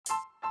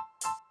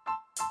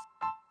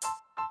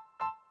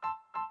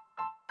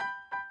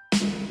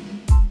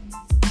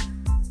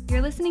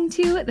listening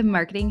to the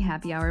Marketing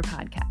Happy Hour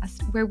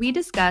podcast, where we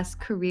discuss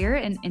career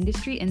and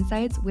industry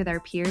insights with our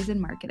peers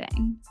in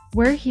marketing.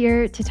 We're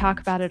here to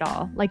talk about it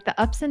all, like the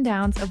ups and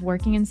downs of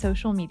working in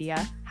social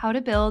media, how to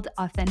build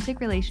authentic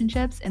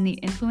relationships in the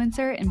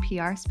influencer and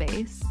PR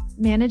space,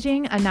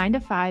 managing a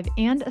 9-to-5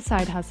 and a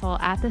side hustle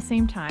at the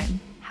same time,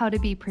 how to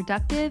be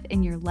productive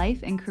in your life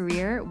and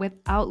career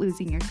without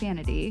losing your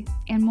sanity,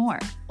 and more.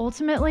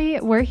 Ultimately,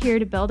 we're here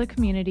to build a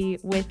community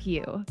with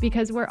you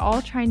because we're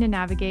all trying to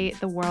navigate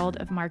the world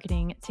of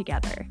marketing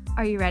together.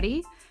 Are you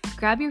ready?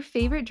 Grab your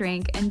favorite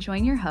drink and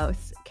join your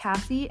hosts,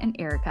 Cassie and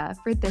Erica,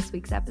 for this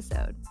week's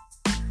episode.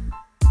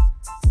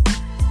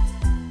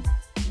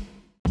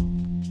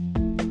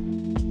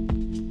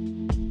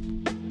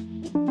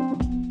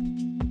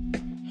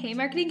 Hey,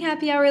 Marketing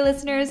Happy Hour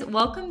listeners,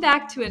 welcome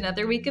back to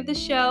another week of the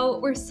show.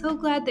 We're so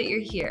glad that you're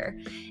here,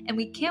 and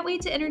we can't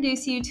wait to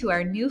introduce you to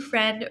our new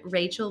friend,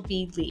 Rachel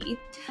B. Lee,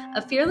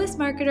 a fearless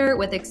marketer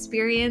with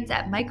experience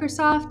at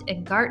Microsoft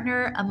and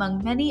Gartner,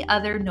 among many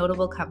other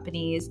notable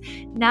companies,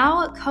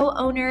 now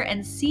co-owner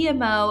and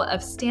CMO of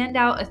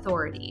StandOut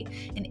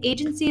Authority, an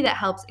agency that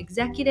helps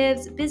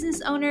executives,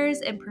 business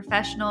owners, and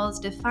professionals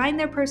define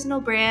their personal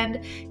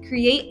brand,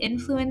 create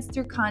influence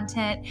through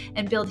content,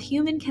 and build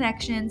human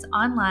connections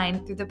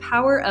online through the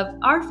power of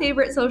our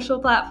favorite social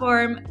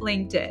platform,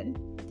 LinkedIn.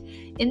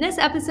 In this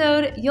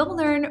episode, you'll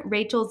learn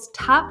Rachel's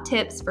top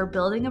tips for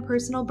building a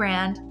personal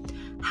brand,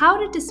 how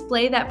to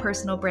display that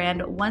personal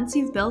brand once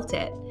you've built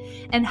it,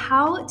 and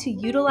how to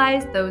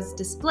utilize those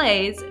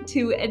displays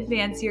to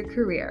advance your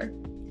career.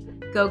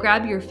 Go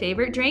grab your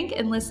favorite drink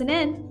and listen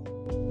in.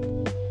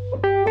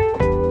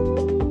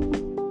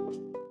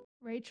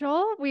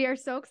 Rachel, we are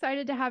so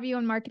excited to have you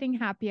on Marketing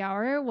Happy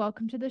Hour.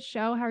 Welcome to the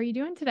show. How are you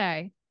doing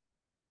today?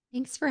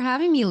 Thanks for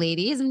having me,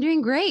 ladies. I'm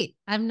doing great.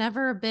 I've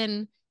never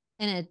been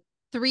in a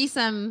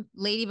threesome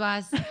Lady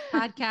Boss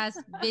podcast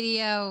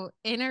video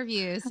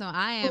interview, so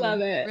I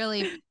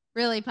am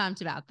really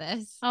pumped about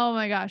this. Oh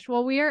my gosh.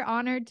 Well, we are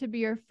honored to be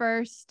your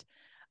first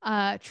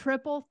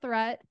triple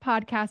threat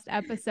podcast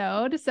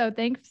episode. So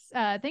thanks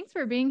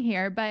for being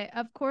here. But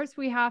of course,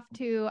 we have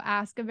to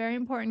ask a very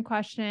important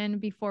question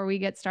before we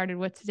get started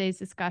with today's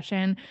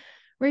discussion.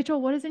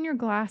 Rachel, what is in your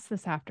glass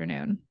this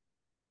afternoon?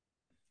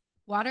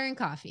 Water and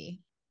coffee.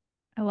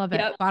 I love it.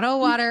 Yep. Bottle of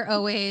water,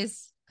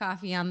 always,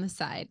 coffee on the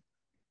side.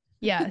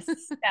 Yes,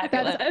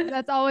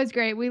 that's always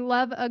great. We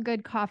love a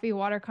good coffee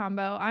water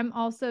combo. I'm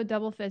also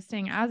double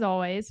fisting as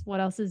always. What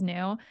else is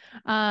new?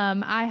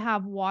 I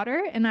have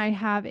water and I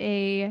have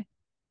a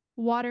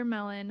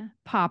watermelon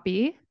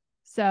poppy.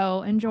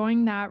 So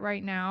enjoying that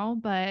right now.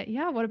 But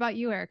yeah, what about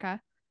you,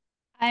 Erica?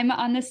 I'm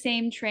on the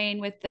same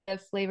train with the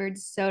flavored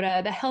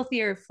soda, the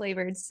healthier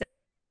flavored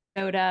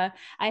soda.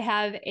 I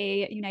have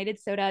a United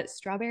Soda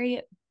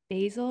strawberry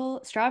basil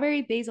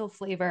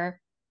flavor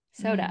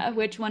soda,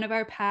 which one of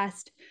our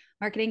past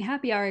Marketing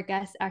Happy Hour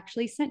guests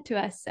actually sent to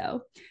us.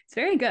 So it's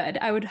very good.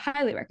 I would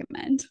highly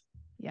recommend.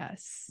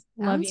 Yes.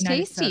 Love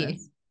tasty.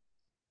 Sodas.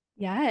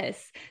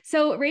 Yes.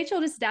 So Rachel,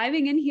 just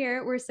diving in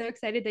here, we're so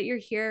excited that you're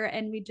here,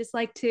 and we'd just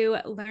like to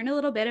learn a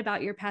little bit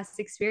about your past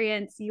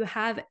experience. You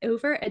have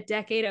over a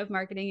decade of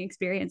marketing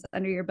experience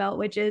under your belt,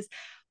 which is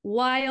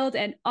wild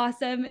and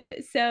awesome.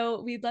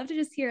 So we'd love to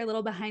just hear a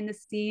little behind the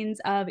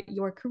scenes of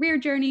your career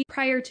journey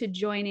prior to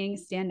joining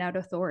StandOut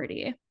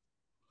Authority.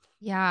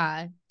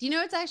 Yeah. Do you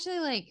know, it's actually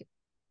like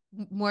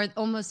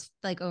almost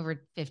like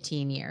over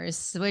 15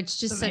 years, which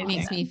just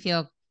makes me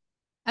feel,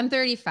 I'm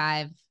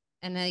 35.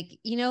 And like,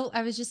 you know,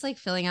 I was just like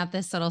filling out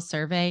this little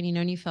survey, and you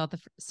know, when you fill out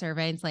the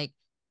survey, it's like,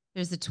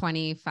 there's a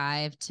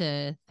 25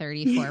 to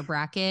 34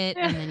 bracket.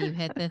 And then you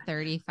hit the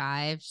 35.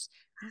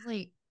 I was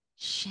like,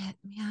 shit,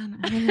 man,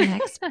 I'm in the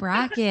next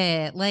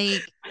bracket.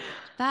 Like,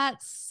 that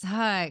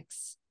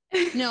sucks.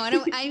 No, I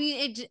don't. I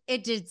mean,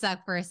 it did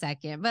suck for a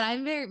second, but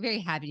I'm very, very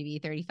happy to be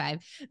 35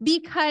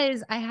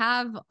 because I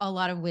have a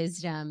lot of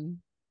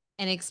wisdom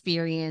and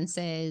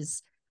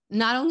experiences,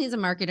 not only as a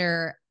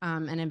marketer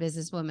and a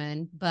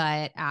businesswoman,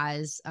 but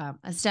as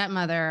a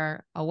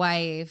stepmother, a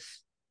wife,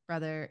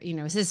 brother, you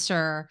know,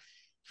 sister,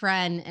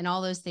 friend, and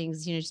all those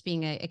things, you know, just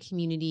being a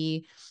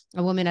community,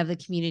 a woman of the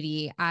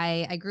community.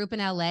 I grew up in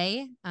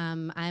LA.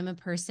 I'm a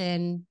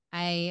person,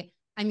 I'm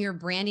your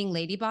branding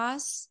lady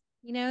boss,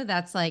 you know,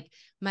 that's like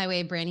my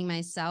way of branding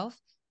myself.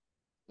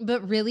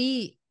 But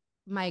really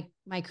my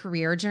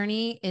career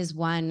journey is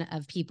one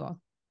of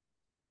people.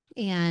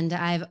 And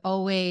I've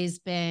always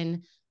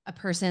been a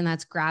person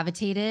that's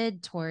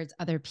gravitated towards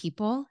other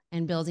people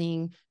and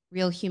building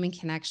real human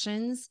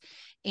connections.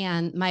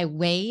 And my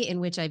way in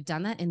which I've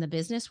done that in the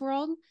business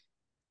world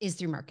is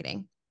through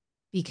marketing,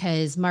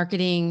 because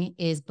marketing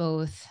is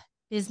both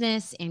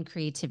business and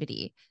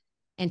creativity.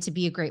 And to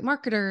be a great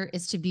marketer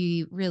is to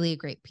be really a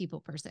great people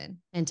person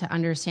and to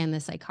understand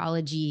the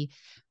psychology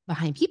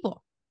behind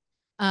people.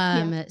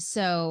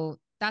 So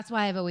that's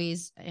why I've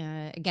always,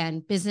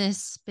 again,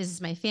 business,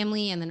 my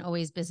family, and then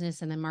always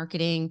business and then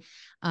marketing.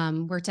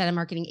 Worked at a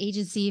marketing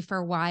agency for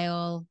a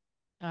while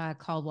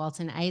called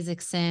Walton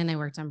Isaacson. I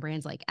worked on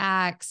brands like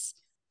Axe,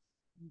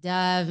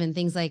 Dove and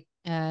things like,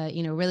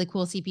 really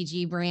cool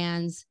CPG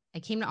brands. I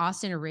came to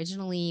Austin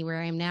originally,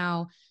 where I am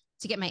now,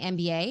 to get my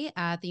MBA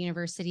at the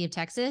University of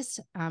Texas,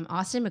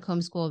 Austin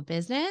Macomb School of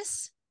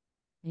Business.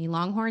 Any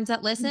Longhorns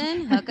that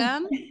listen, hook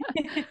 'em.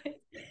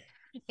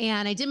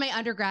 And I did my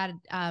undergrad.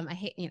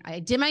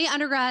 I did my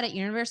undergrad at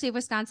University of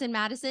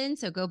Wisconsin-Madison.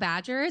 So go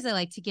Badgers. I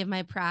like to give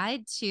my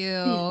pride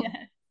to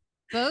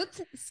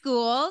both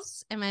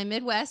schools and my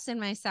Midwest and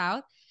my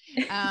South.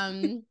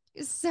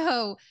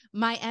 So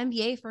my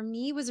MBA for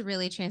me was a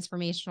really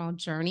transformational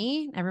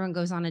journey. Everyone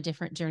goes on a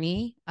different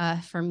journey.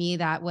 For me,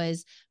 that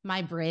was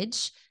my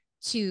bridge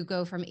to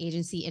go from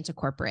agency into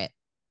corporate.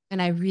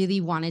 And I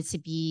really wanted to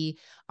be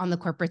on the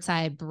corporate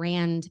side,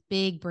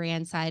 big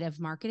brand side of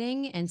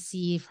marketing, and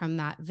see from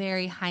that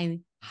very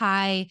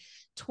high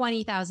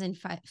 20,000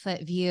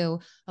 foot view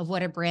of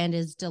what a brand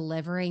is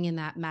delivering in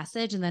that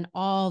message. And then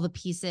all the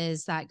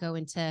pieces that go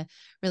into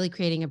really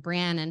creating a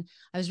brand. And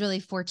I was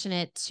really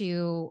fortunate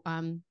to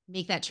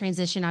make that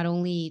transition, not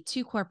only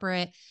to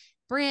corporate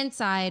brand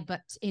side,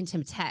 but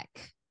into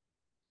tech.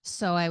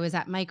 So I was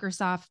at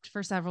Microsoft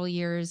for several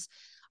years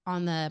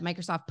on the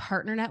Microsoft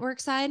Partner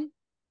Network side,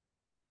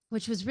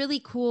 which was really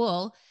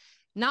cool.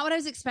 Not what I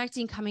was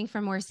expecting coming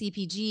from more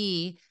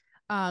CPG,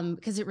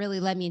 because it really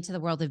led me into the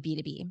world of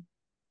B2B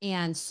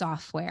and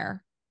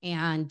software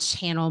and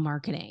channel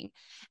marketing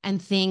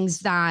and things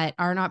that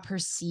are not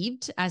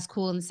perceived as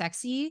cool and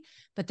sexy.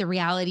 But the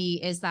reality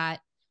is that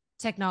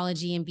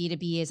technology and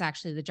B2B is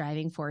actually the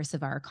driving force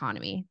of our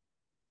economy,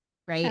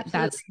 right?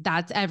 Absolutely.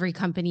 That's every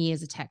company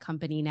is a tech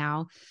company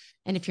now.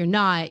 And if you're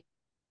not,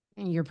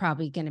 you're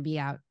probably going to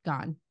be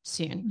gone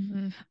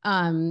soon.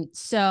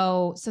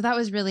 So that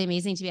was really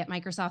amazing to be at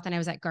Microsoft. And I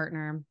was at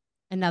Gartner,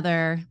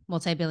 another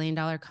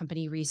multi-billion-dollar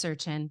company,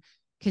 research and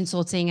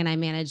consulting. And I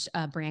managed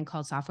a brand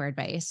called Software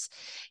Advice.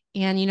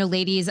 And,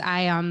 ladies,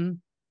 I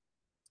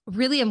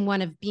really am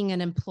one of being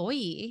an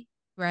employee,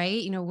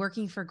 right?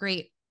 Working for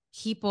great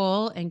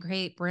people and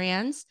great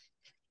brands.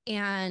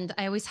 And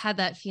I always had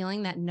that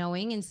feeling, that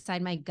knowing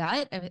inside my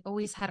gut. I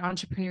always had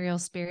entrepreneurial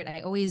spirit.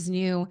 I always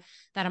knew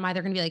that I'm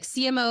either going to be like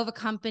CMO of a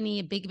company,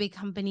 a big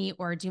company,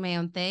 or do my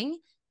own thing.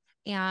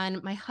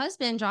 And my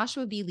husband,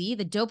 Joshua B. Lee,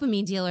 the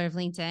dopamine dealer of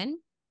LinkedIn,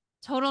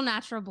 total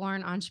natural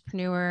born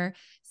entrepreneur.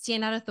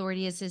 StandOut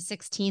Authority is his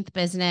 16th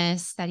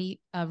business that he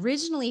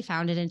originally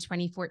founded in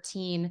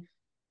 2014,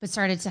 but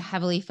started to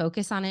heavily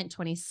focus on it in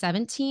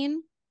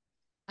 2017.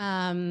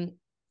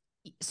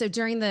 So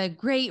during the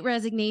Great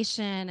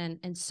Resignation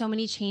and so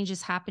many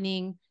changes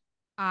happening,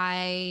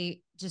 I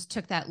just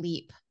took that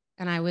leap,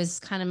 and I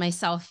was kind of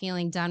myself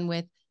feeling done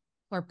with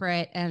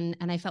corporate, and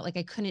I felt like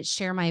I couldn't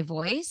share my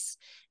voice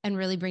and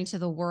really bring to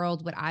the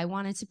world what I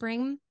wanted to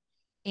bring.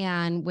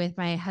 And with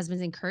my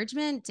husband's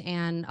encouragement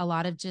and a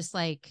lot of just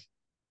like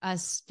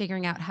us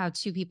figuring out how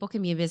two people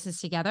can be in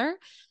business together,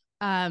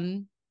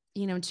 in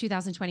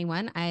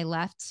 2021, I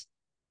left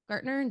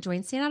Gartner and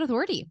joined StandOut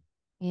Authority.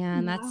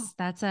 And that's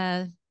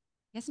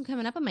I guess I'm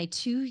coming up on my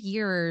 2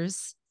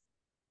 years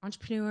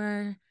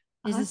entrepreneur,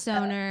 business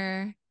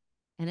owner,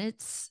 and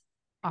it's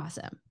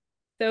awesome.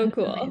 So That's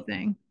cool.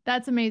 Amazing.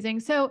 That's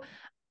amazing. So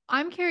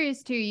I'm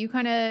curious too, you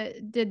kind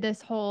of did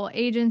this whole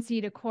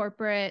agency to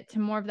corporate to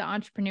more of the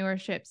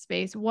entrepreneurship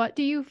space. What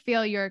do you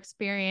feel your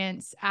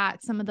experience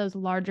at some of those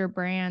larger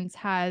brands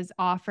has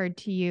offered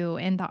to you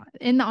in the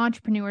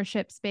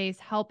entrepreneurship space,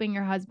 helping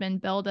your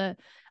husband build a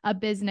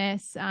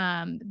business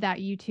that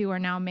you two are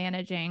now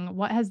managing?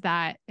 What has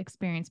that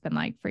experience been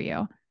like for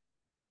you?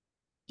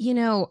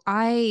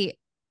 I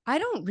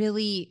don't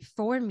really,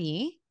 for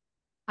me,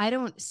 I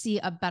don't see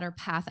a better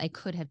path I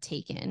could have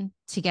taken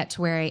to get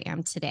to where I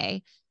am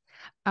today.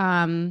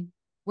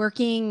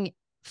 Working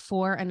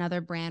for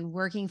another brand,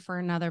 working for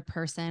another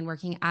person,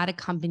 working at a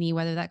company,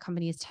 whether that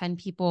company is 10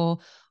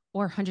 people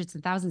or hundreds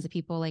and thousands of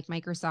people like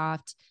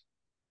Microsoft,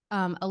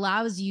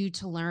 allows you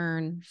to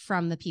learn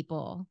from the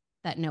people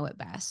that know it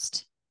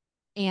best.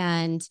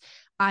 And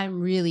I'm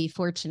really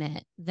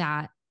fortunate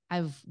that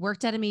I've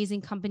worked at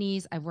amazing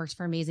companies. I've worked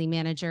for amazing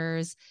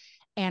managers,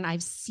 and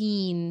I've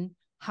seen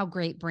how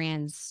great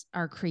brands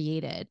are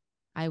created.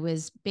 I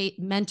was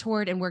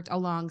mentored and worked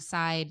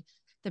alongside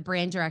the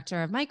brand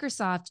director of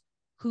Microsoft,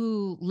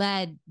 who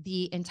led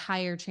the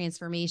entire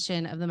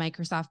transformation of the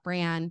Microsoft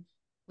brand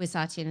with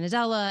Satya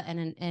Nadella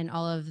and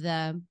all of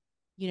the,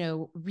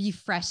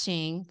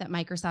 refreshing that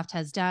Microsoft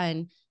has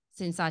done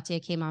since Satya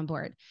came on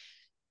board.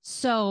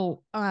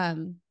 So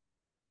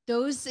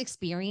those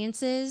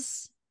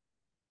experiences,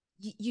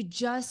 you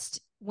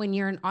just, when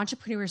you're an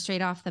entrepreneur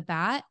straight off the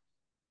bat,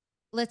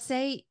 let's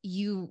say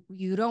you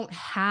don't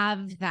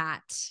have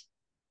that.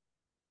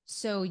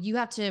 So you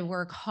have to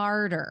work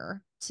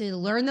harder to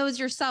learn those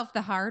yourself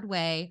the hard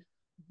way,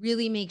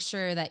 really make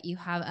sure that you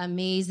have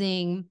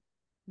amazing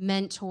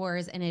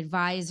mentors and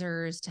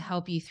advisors to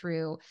help you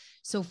through.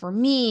 So for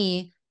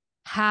me,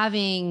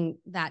 having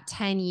that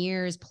 10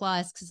 years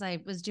plus, because I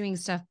was doing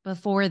stuff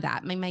before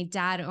that. My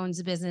dad owns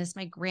a business.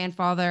 My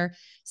grandfather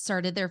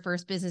started their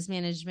first business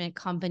management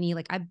company.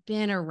 Like, I've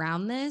been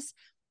around this,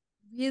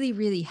 really,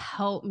 really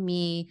helped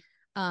me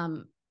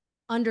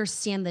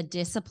understand the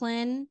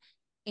discipline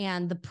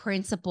and the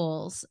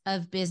principles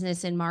of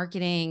business and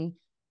marketing,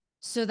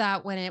 so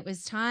that when it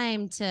was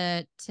time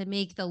to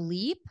make the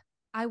leap,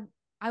 I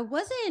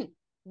wasn't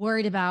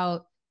worried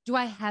about, do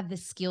I have the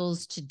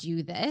skills to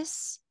do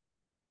this?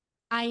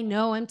 I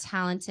know I'm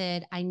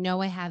talented. I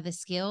know I have the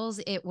skills.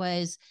 It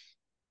was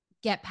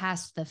get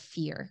past the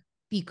fear,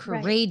 be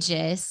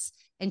courageous,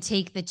 and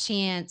take the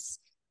chance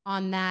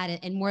on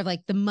that, and more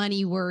like the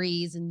money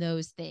worries and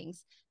those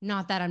things.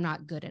 Not that I'm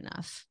not good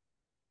enough.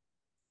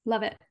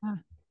 Love it.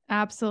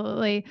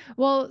 Absolutely.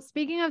 Well,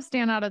 speaking of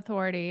StandOut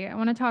Authority, I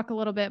want to talk a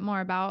little bit more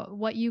about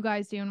what you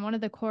guys do. And one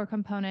of the core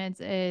components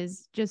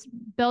is just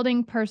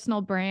building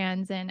personal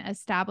brands and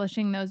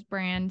establishing those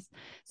brands.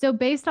 So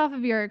based off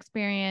of your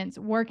experience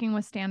working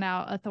with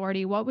StandOut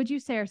Authority, what would you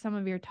say are some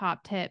of your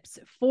top tips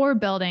for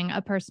building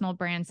a personal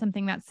brand,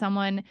 something that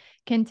someone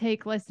can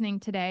take listening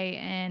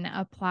today and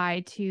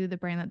apply to the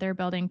brand that they're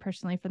building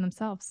personally for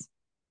themselves?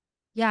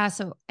 Yeah.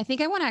 So I think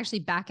I want to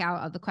actually back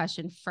out of the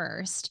question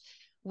first,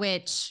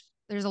 which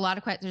there's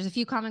a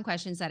few common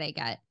questions that I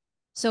get.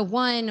 So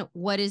one,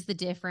 what is the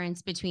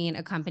difference between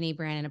a company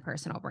brand and a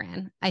personal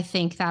brand? I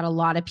think that a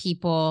lot of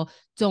people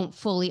don't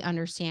fully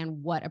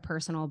understand what a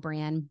personal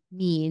brand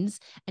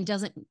means and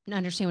doesn't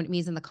understand what it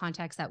means in the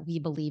context that we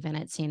believe in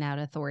at StandOut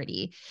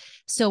Authority.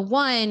 So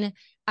one,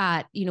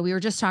 we were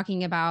just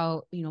talking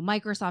about,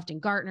 Microsoft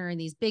and Gartner and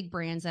these big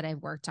brands that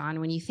I've worked on.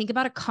 When you think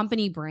about a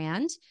company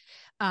brand,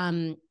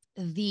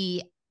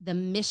 the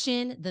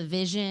mission, the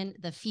vision,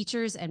 the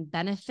features and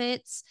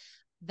benefits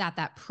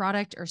that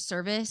product or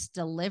service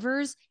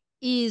delivers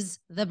is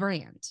the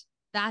brand.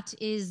 That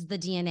is the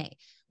DNA.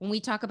 When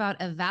we talk about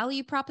a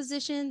value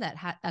proposition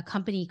that a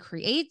company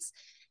creates,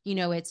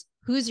 it's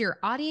who's your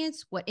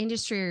audience, what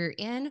industry you're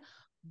in,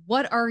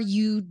 what are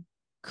you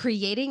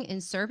creating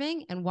and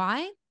serving, and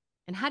why,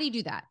 and how do you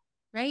do that,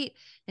 right?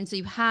 And so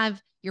you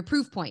have your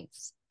proof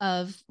points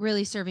of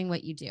really serving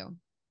what you do.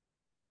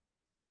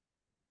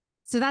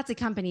 So that's a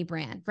company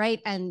brand, right?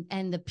 And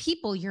the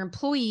people, your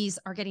employees,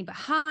 are getting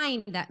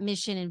behind that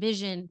mission and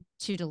vision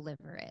to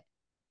deliver it.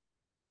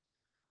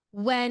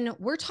 When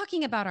we're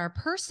talking about our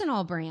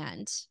personal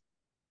brand,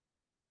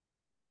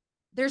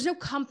 there's no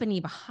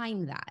company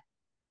behind that.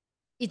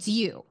 It's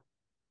you.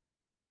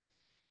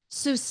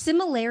 So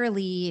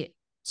similarly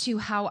to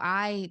how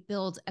I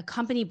build a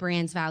company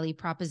brand's value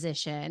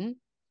proposition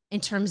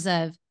in terms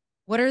of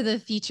what are the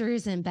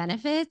features and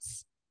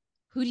benefits,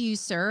 who do you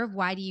serve?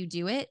 Why do you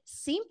do it?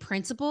 Same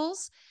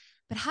principles,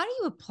 but how do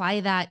you apply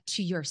that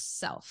to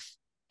yourself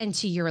and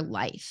to your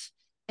life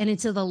and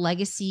into the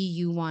legacy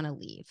you want to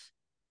leave?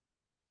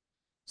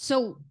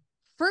 So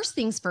first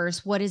things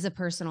first, what is a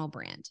personal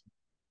brand?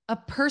 A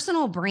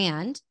personal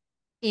brand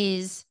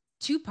is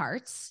two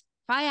parts.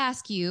 If I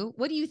ask you,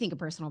 what do you think a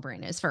personal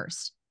brand is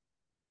first?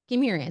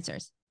 Give me your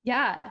answers.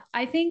 Yeah,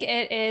 I think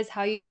it is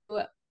how you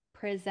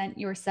present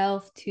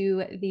yourself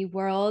to the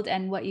world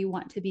and what you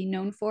want to be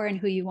known for and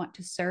who you want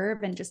to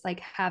serve, and just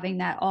like having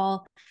that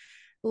all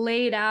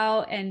laid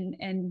out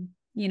and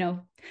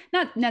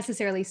not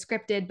necessarily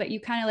scripted, but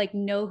you kind of like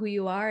know who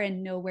you are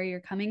and know where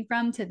you're coming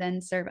from to then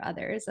serve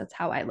others. That's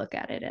how I look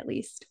at it, at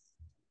least.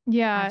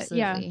 Yeah.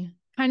 Absolutely. Yeah.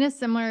 Kind of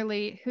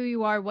similarly, who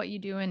you are, what you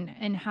do,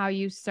 and how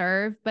you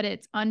serve, but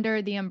it's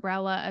under the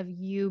umbrella of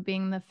you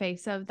being the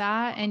face of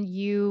that and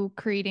you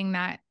creating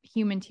that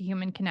human to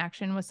human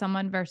connection with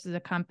someone versus a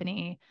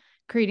company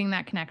creating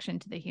that connection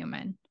to the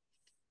human.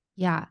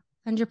 Yeah,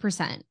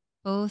 100%.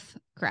 Both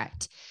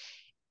correct.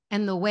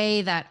 And the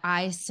way that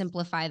I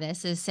simplify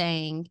this is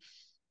saying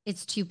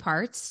it's two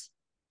parts.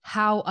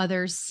 How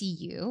others see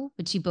you,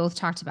 which you both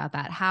talked about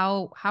that.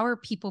 How are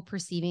people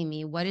perceiving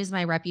me? What is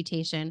my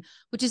reputation?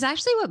 Which is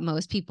actually what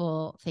most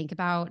people think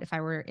about. If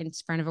I were in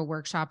front of a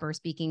workshop or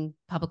speaking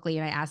publicly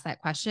and I asked that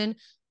question,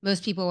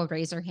 most people would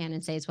raise their hand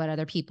and say it's what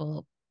other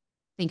people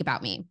think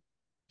about me.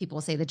 People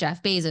will say the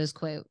Jeff Bezos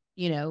quote,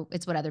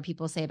 it's what other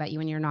people say about you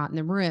when you're not in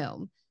the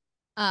room.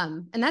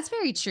 And that's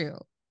very true.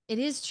 It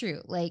is true.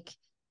 Like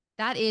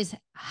that is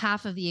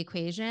half of the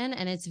equation,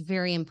 and it's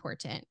very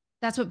important.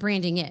 That's what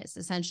branding is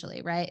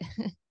essentially, right?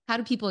 How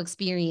do people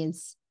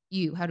experience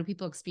you? How do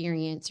people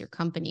experience your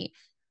company?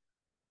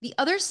 The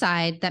other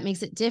side that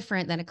makes it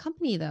different than a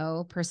company,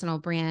 though, personal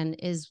brand,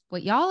 is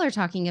what y'all are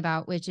talking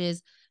about, which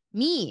is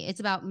me.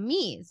 It's about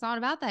me. It's not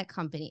about that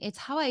company. It's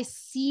how I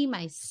see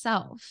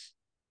myself.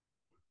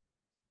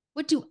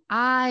 What do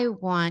I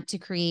want to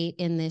create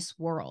in this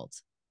world?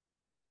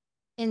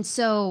 And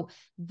so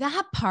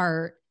that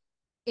part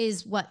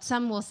is what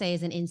some will say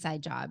is an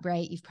inside job,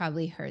 right? You've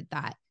probably heard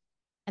that.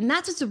 And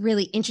that's what's a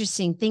really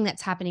interesting thing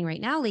that's happening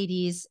right now,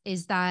 ladies,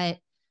 is that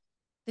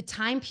the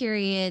time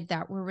period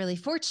that we're really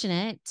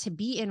fortunate to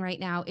be in right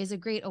now is a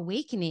great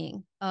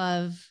awakening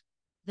of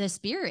the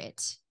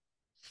spirit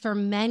for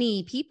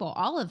many people,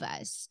 all of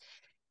us.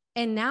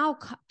 And now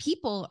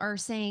people are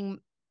saying,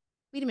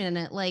 wait a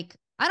minute, like,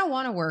 I don't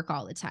want to work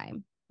all the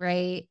time,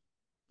 right?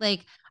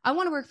 Like, I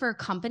want to work for a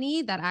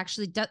company that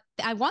actually does,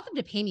 I want them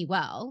to pay me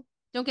well.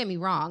 Don't get me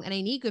wrong. And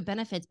I need good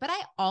benefits, but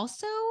I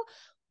also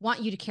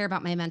want you to care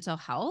about my mental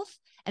health.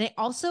 And I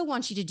also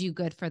want you to do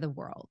good for the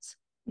world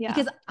Yeah.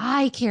 because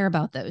I care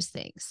about those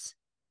things.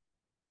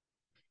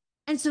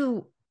 And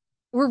so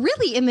we're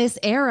really in this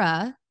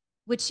era,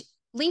 which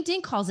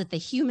LinkedIn calls it the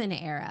human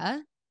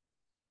era.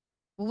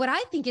 What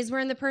I think is we're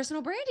in the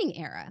personal branding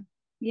era.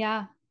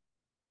 Yeah.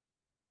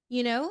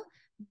 You know,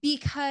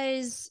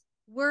 because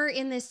we're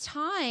in this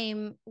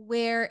time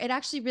where it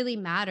actually really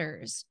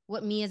matters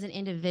what me as an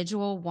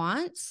individual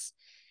wants.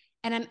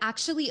 And I'm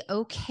actually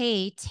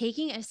okay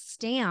taking a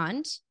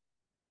stand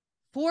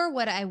for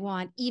what I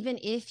want, even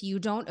if you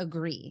don't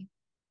agree.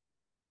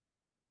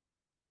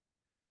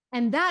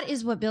 And that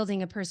is what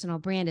building a personal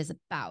brand is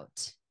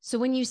about. So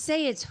when you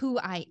say it's who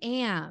I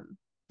am,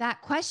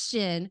 that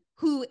question,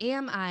 who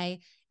am I,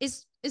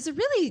 is a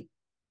really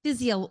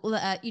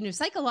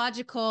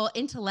psychological,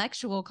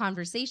 intellectual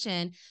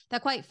conversation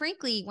that, quite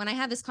frankly, when I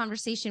have this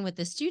conversation with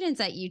the students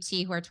at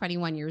UT who are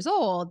 21 years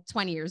old,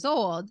 20 years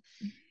old,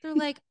 they're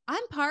like,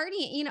 I'm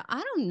partying,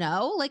 I don't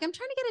know. Like, I'm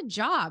trying to get a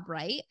job,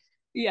 right?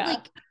 Yeah.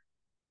 Like,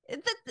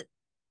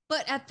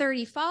 but at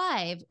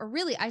 35, or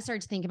really, I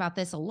started to think about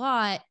this a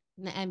lot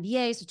in the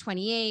MBA, so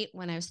 28,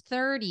 when I was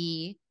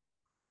 30,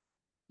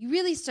 you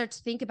really start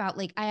to think about,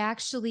 like, I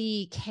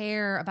actually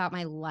care about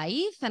my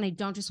life and I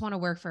don't just want to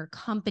work for a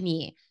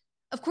company.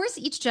 Of course,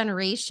 each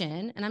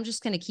generation, and I'm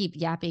just going to keep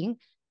yapping.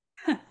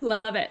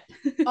 Love it.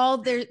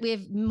 We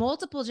have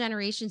multiple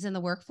generations in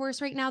the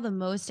workforce right now, the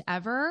most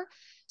ever.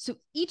 So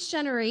each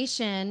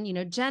generation,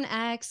 Gen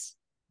X,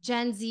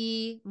 Gen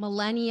Z,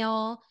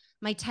 millennial,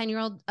 my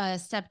 10-year-old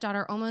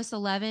stepdaughter, almost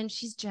 11,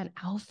 she's Gen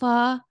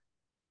Alpha,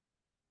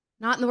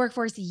 not in the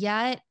workforce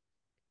yet.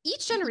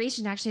 Each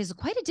generation actually has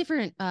quite a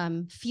different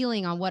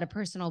feeling on what a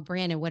personal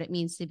brand and what it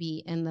means to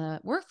be in the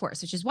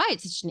workforce, which is why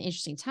it's such an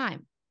interesting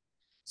time.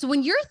 So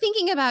when you're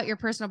thinking about your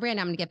personal brand,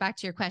 I'm going to get back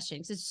to your question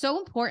because it's so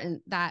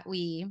important that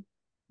we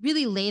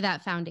really lay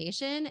that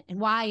foundation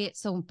and why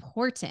it's so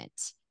important.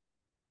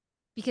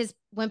 Because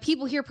when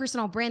people hear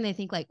personal brand, they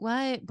think like,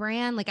 what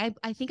brand? Like,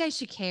 I think I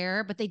should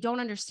care, but they don't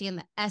understand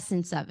the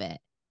essence of it.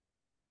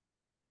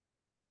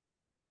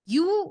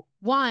 You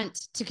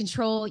want to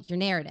control your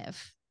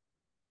narrative.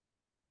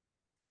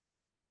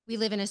 We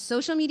live in a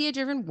social media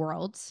driven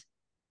world.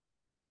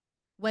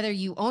 Whether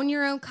you own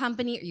your own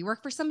company or you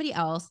work for somebody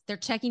else, they're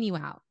checking you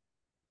out.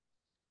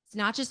 It's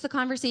not just the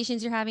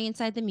conversations you're having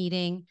inside the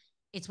meeting.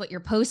 It's what you're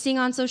posting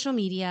on social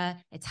media.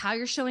 It's how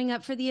you're showing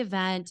up for the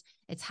event.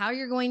 It's how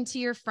you're going to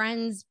your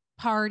friend's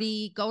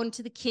party, going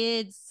to the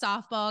kids'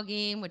 softball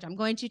game, which I'm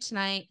going to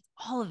tonight,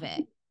 all of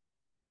it.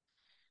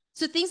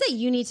 So things that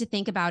you need to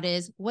think about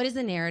is, what is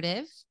the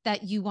narrative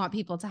that you want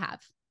people to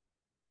have?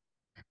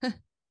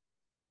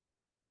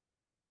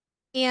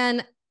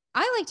 And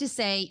I like to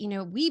say,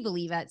 we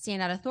believe at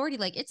StandOut Authority,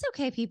 like, it's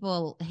okay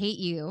people hate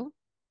you,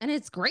 and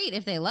it's great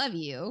if they love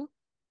you,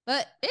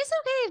 but it's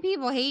okay if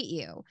people hate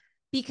you,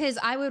 because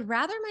I would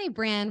rather my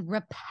brand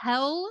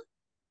repel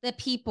the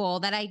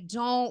people that I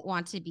don't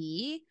want to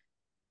be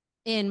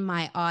in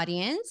my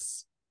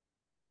audience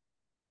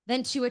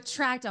than to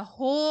attract a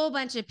whole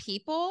bunch of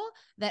people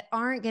that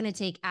aren't going to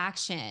take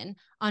action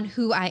on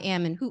who I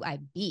am and who I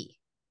be.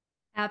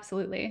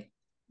 Absolutely.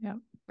 Yeah.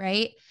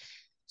 Right.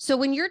 So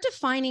when you're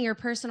defining your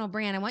personal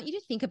brand, I want you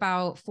to think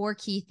about 4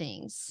 key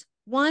things.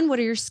 1, what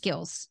are your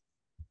skills?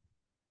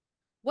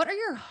 What are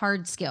your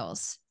hard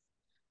skills?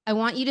 I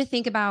want you to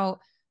think about,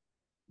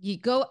 you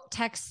go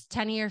text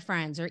 10 of your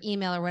friends or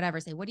email or whatever,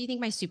 say, what do you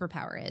think my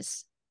superpower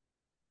is?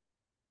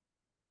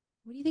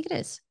 What do you think it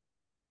is?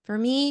 For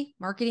me,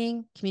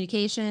 marketing,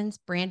 communications,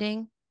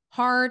 branding,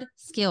 hard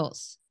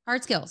skills.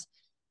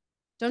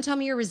 Don't tell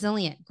me you're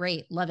resilient.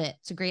 Great. Love it.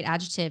 It's a great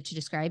adjective to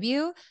describe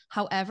you.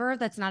 However,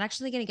 that's not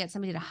actually going to get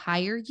somebody to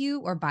hire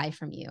you or buy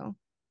from you.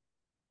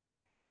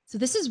 So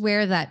this is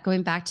where that,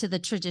 going back to the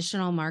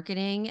traditional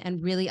marketing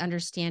and really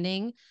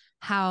understanding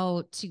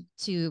how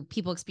to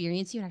people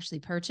experience you and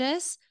actually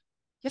purchase,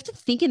 you have to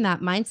think in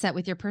that mindset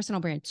with your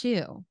personal brand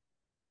too.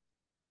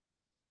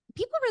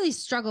 People really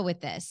struggle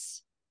with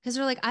this because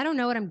they're like, I don't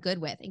know what I'm good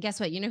with. And guess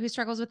what? You know who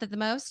struggles with it the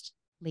most?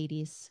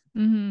 Ladies.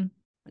 Mm-hmm.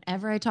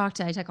 Whenever I talk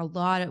a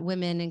lot of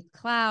women in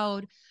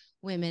cloud,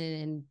 women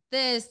in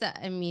this,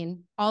 that,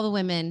 all the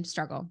women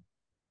struggle.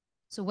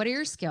 So what are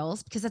your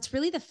skills? Because that's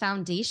really the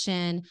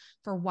foundation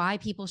for why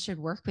people should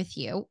work with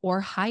you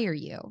or hire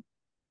you.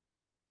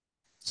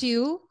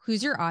 2,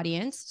 who's your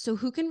audience? So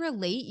who can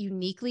relate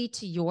uniquely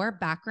to your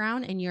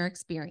background and your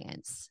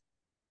experience?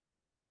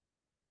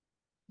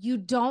 You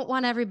don't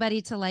want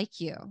everybody to like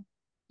you.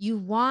 You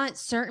want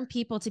certain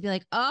people to be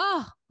like,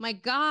 oh my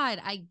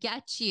God, I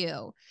get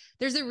you.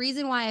 There's a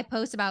reason why I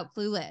post about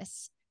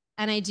Clueless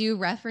and I do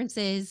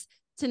references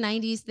to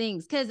 90s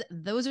things, because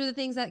those are the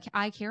things that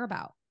I care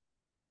about.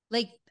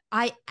 Like,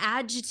 I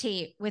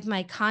agitate with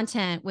my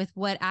content with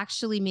what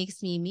actually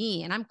makes me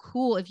me. And I'm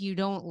cool if you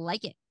don't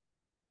like it.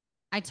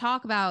 I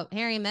talk about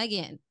Harry and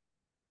Meghan.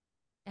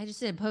 I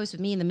just did a post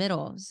with me in the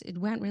middle. It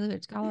went really good.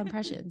 It's got a lot of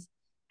impressions,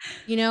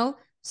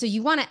 So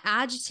you want to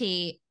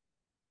agitate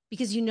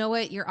because you know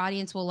what your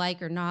audience will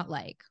like or not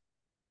like.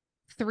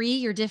 3,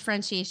 your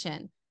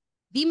differentiation.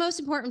 The most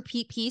important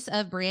piece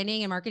of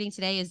branding and marketing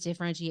today is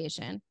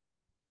differentiation.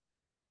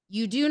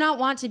 You do not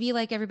want to be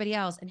like everybody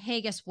else. And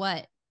hey, guess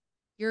what?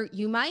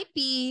 You might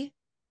be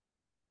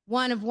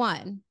one of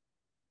one,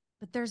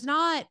 but there's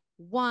not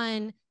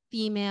one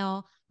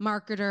female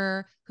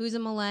marketer who's a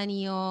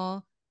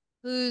millennial,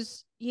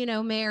 who's,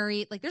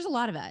 married. Like, there's a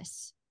lot of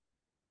us.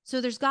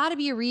 So there's got to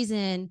be a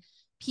reason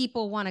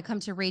people want to come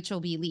to Rachel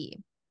B.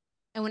 Lee.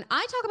 And when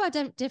I talk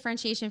about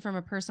differentiation from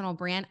a personal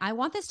brand, I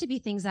want this to be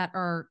things that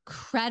are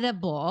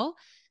credibility.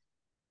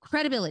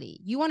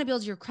 You want to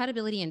build your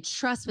credibility and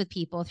trust with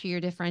people through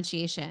your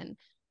differentiation.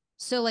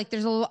 So like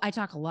I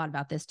talk a lot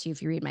about this too,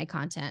 if you read my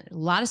content, a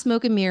lot of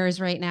smoke and mirrors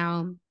right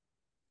now.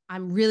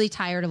 I'm really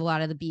tired of a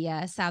lot of the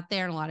BS out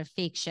there and a lot of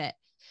fake shit.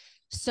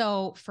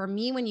 So for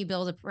me, when you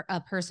build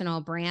a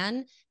personal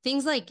brand,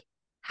 things like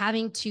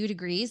having 2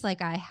 degrees,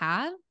 like I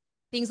have,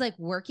 things like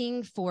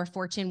working for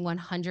Fortune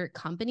 100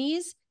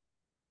 companies,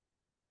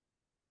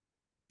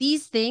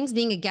 these things,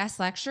 being a guest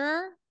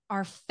lecturer,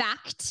 are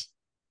fact.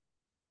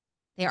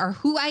 They are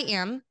who I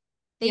am.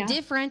 They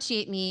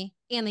differentiate me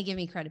and they give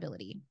me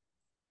credibility.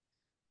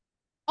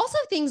 Also,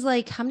 things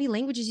like how many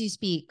languages you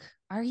speak.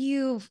 Are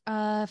you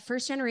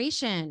first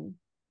generation?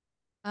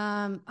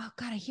 Oh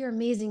God, I hear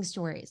amazing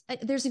stories.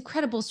 There's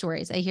incredible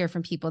stories I hear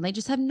from people and they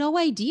just have no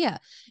idea.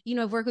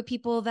 I've worked with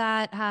people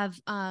that have,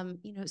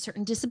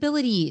 certain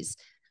disabilities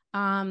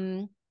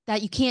that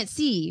you can't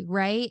see,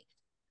 right?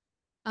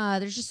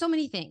 There's just so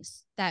many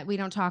things that we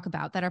don't talk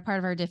about that are part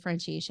of our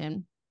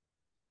differentiation.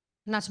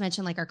 Not to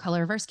mention like our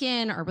color of our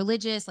skin, our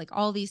religious, like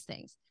all these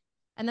things.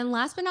 And then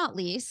last but not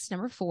least,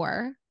 number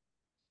 4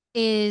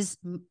 is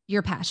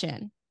your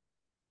passion.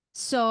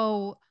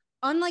 So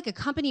unlike a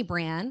company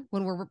brand,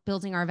 when we're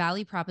building our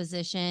value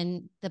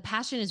proposition, the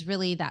passion is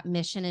really that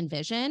mission and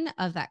vision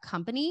of that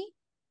company.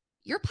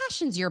 Your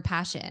passion's your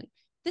passion.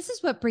 This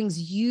is what brings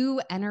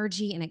you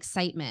energy and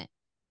excitement.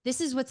 This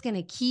is what's going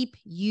to keep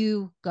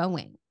you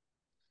going.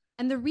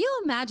 And the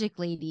real magic,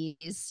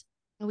 ladies,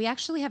 we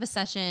actually have a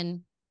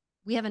session.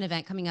 We have an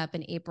event coming up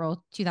in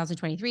April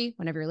 2023.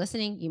 Whenever you're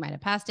listening, you might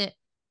have passed it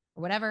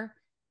or whatever.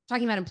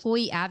 Talking about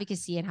employee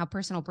advocacy and how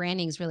personal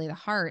branding is really the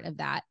heart of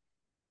that.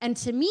 And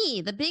to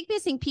me, the big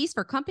missing piece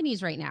for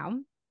companies right now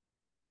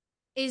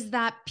is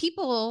that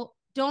people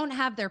don't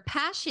have their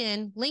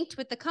passion linked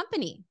with the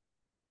company.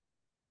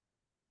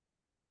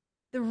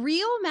 The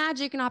real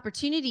magic and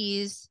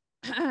opportunities,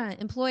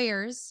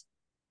 employers,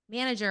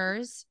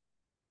 managers,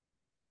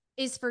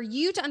 is for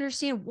you to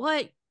understand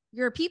what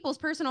your people's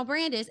personal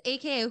brand is,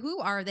 aka who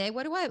are they?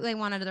 What do they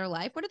want out of their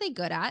life? What are they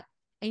good at?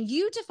 And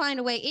you to find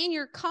a way in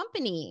your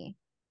company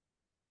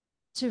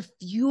to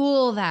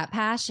fuel that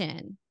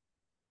passion.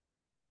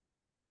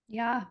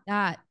 Yeah.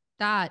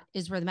 That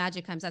is where the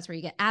magic comes. That's where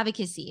you get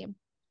advocacy.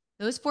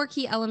 Those 4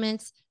 key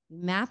elements,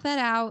 map that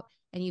out,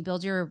 and you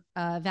build your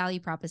value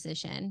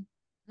proposition.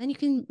 Then you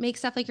can make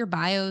stuff like your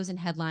bios and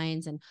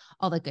headlines and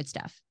all that good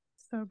stuff.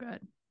 So good.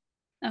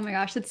 Oh my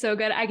gosh, that's so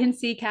good. I can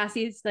see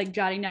Cassie's like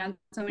jotting down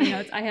so many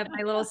notes. I have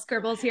my little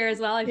scribbles here as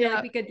well. I feel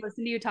like we could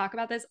listen to you talk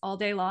about this all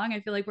day long. I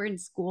feel like we're in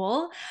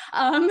school.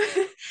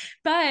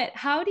 But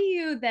how do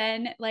you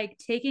then, like,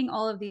 taking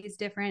all of these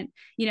different,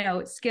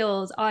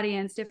 skills,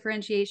 audience,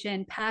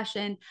 differentiation,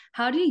 passion,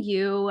 how do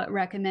you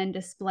recommend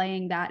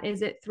displaying that?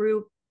 Is it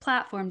through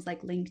platforms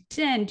like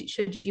LinkedIn?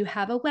 Should you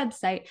have a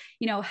website?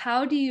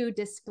 How do you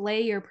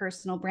display your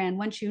personal brand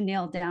once you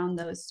nail down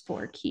those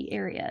 4 key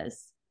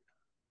areas?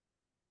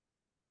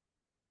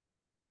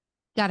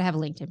 Got to have a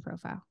LinkedIn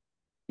profile.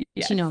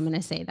 Yes. I'm going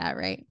to say that,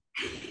 right?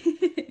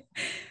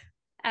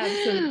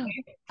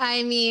 Absolutely.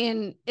 I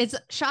mean, it's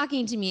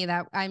shocking to me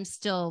that I'm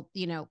still,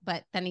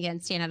 but then again,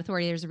 StandOut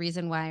Authority, there's a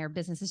reason why our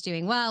business is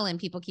doing well and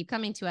people keep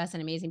coming to us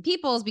and amazing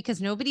peoples,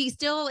 because nobody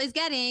still is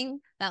getting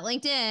that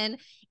LinkedIn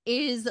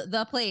is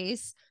the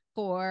place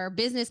for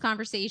business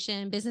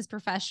conversation, business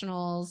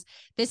professionals.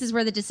 This is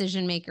where the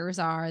decision makers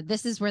are.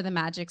 This is where the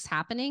magic's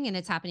happening, and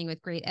it's happening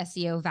with great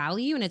SEO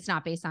value, and it's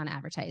not based on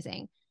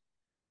advertising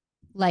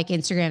like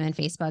Instagram and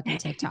Facebook and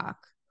TikTok.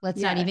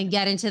 Let's not even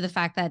get into the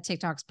fact that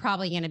TikTok's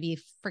probably going to be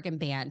freaking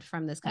banned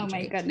from this country.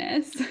 Oh my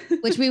goodness.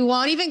 Which we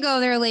won't even go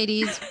there,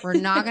 ladies. We're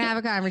not going to have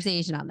a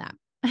conversation on that.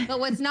 But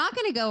what's not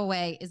going to go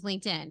away is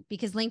LinkedIn,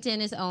 because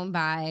LinkedIn is owned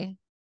by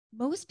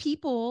most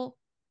people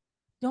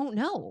don't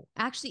know.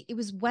 Actually, it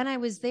was when I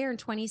was there in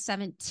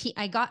 2017.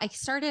 I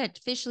started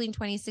officially in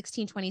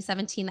 2016,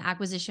 2017. The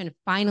acquisition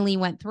finally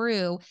went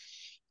through.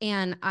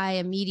 And I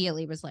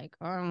immediately was like,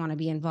 oh, I want to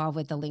be involved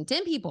with the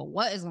LinkedIn people.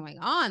 What is going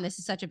on? This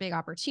is such a big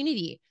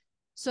opportunity.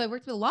 So I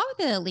worked a lot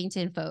with the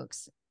LinkedIn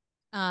folks.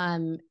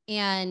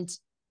 And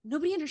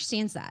nobody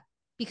understands that,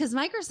 because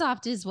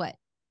Microsoft is what?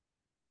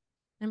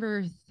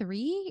 Number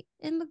 3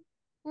 in the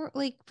world,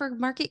 like for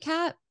market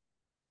cap?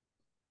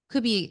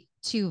 Could be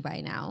 2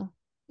 by now.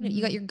 Mm-hmm.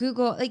 You got your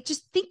Google, like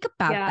just think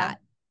about that.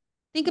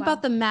 Think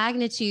about the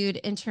magnitude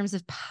in terms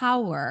of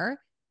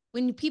power.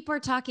 When people are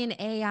talking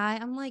AI,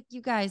 I'm like,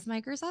 you guys,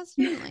 Microsoft's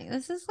been like,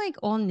 this is like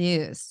old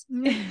news.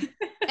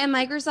 And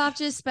Microsoft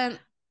just spent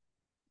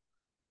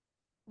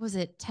was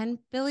it 10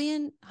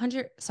 billion,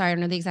 100? Sorry, I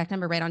don't know the exact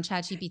number right on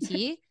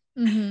ChatGPT,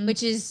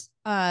 which is,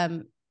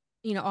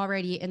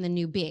 already in the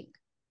new Bing.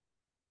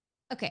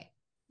 Okay.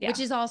 Yeah. Which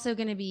is also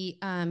going to be,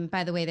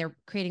 by the way, they're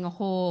creating a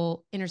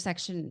whole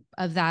intersection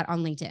of that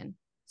on LinkedIn.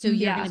 So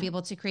you're going to be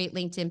able to create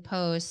LinkedIn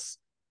posts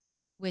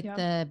with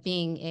the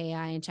Bing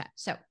AI and chat.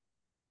 So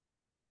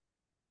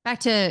back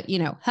to,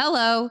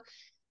 hello,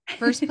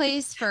 first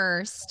place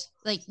first,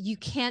 like you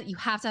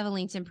have to have a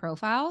LinkedIn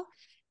profile,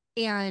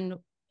 and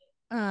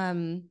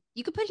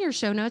you could put in your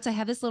show notes. I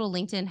have this little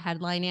LinkedIn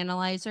headline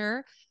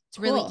analyzer. It's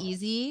really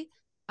easy.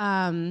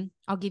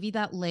 I'll give you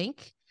that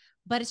link,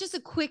 but it's just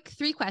a quick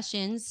 3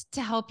 questions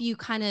to help you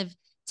kind of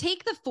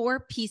take the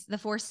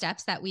 4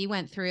 steps that we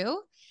went through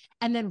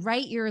and then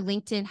write your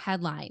LinkedIn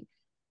headline.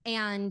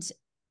 And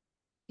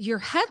your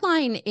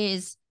headline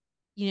is,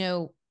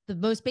 the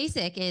most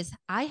basic is,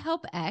 I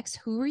help X.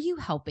 Who are you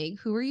helping?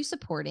 Who are you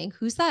supporting?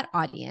 Who's that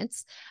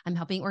audience? I'm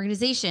helping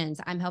organizations.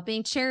 I'm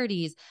helping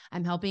charities.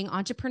 I'm helping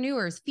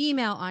entrepreneurs,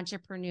 female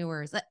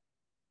entrepreneurs.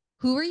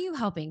 Who are you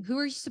helping? Who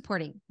are you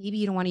supporting? Maybe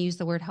you don't want to use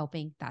the word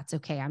helping. That's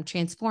okay. I'm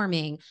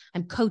transforming.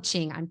 I'm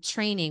coaching. I'm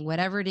training,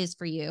 whatever it is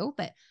for you.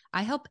 But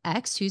I help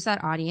X. Who's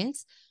that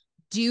audience?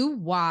 Do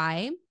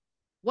Y.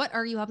 What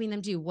are you helping them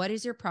do? What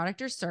is your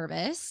product or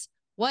service?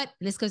 And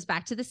this goes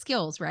back to the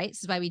skills, right?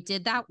 This is why we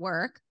did that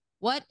work.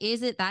 What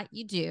is it that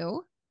you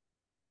do?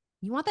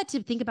 You want that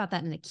to think about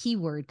that in a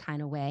keyword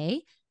kind of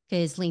way,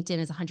 because LinkedIn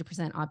is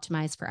 100%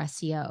 optimized for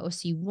SEO.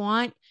 So you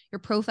want your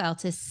profile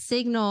to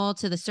signal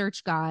to the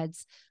search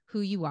gods who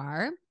you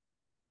are.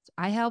 So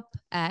I help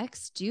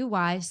X do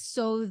Y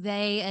so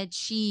they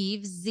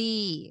achieve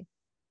Z.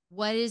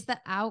 What is the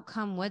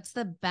outcome? What's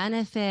the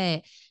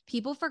benefit?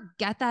 People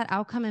forget that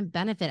outcome and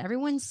benefit.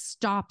 Everyone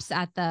stops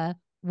at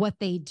what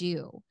they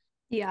do.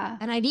 Yeah.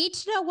 And I need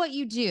to know what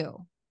you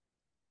do.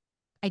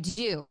 I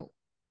do.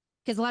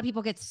 Because a lot of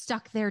people get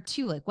stuck there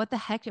too. Like, what the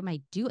heck am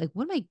I doing? Like,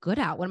 what am I good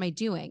at? What am I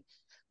doing?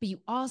 But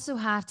you also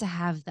have to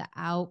have the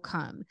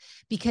outcome,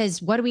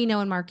 because what do we know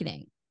in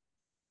marketing?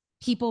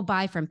 People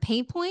buy from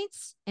pain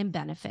points and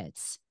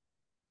benefits.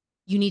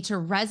 You need to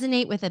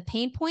resonate with a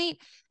pain point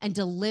and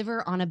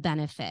deliver on a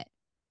benefit,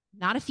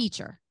 not a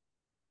feature.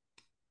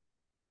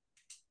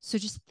 So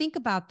just think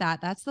about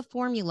that. That's the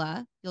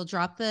formula. You'll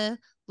drop the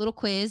little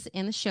quiz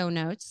in the show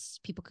notes.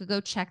 People could go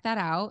check that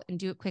out and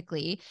do it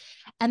quickly.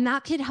 And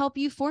that could help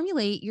you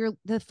formulate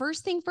the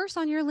first thing first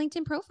on your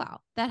LinkedIn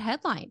profile, that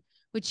headline,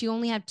 which you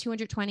only have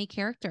 220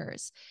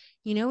 characters,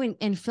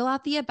 and fill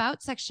out the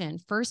about section,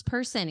 first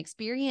person,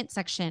 experience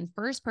section,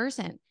 first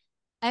person.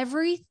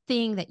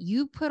 Everything that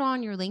you put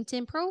on your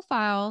LinkedIn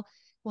profile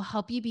will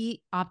help you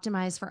be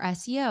optimized for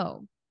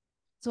SEO.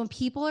 So when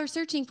people are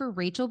searching for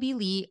Rachel B.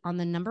 Lee on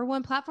the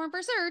 #1 platform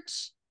for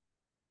search,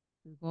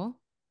 Google,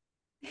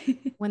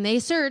 when they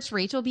search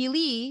Rachel B.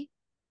 Lee,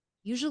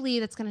 usually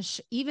that's going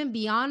to even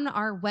beyond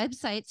our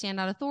website,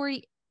 StandOut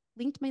Authority,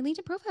 my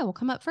LinkedIn profile will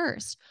come up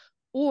first,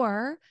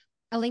 or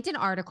a LinkedIn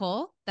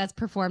article that's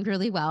performed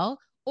really well,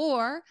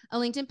 or a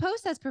LinkedIn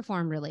post that's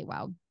performed really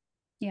well.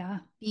 Yeah.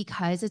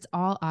 Because it's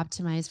all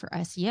optimized for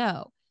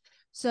SEO.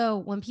 So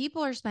when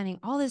people are spending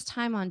all this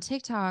time on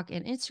TikTok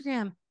and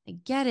Instagram, I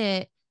get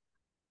it.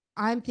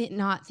 I'm thinking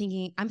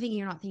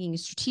you're not thinking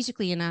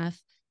strategically enough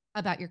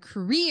about your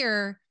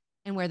career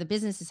and where the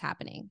business is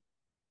happening.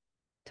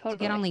 Totally.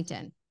 To get on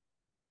LinkedIn.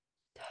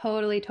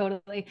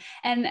 Totally.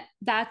 And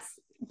that's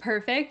a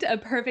perfect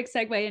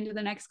segue into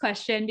the next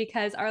question,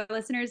 because our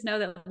listeners know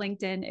that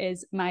LinkedIn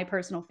is my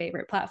personal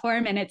favorite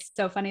platform. And it's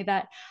so funny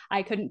that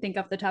I couldn't think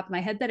off the top of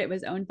my head that it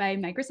was owned by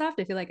Microsoft.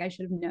 I feel like I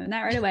should have known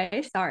that right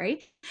away.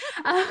 Sorry.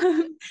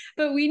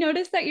 But we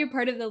noticed that you're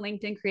part of the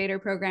LinkedIn Creator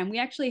Program. We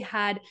actually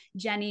had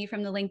Jenny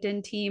from the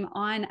LinkedIn team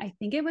on, I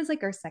think it was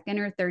like our 2nd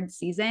or 3rd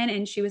season,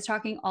 and she was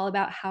talking all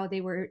about how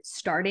they were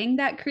starting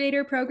that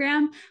creator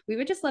program. We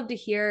would just love to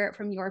hear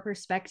from your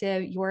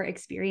perspective, your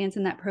experience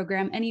in that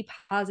program, any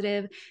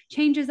positive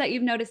changes that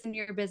you've noticed in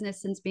your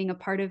business since being a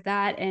part of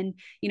that, and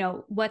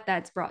what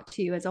that's brought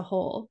to you as a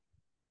whole.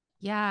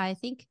 Yeah, I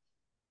think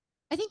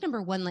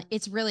 #1,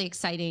 it's really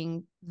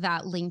exciting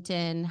that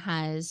LinkedIn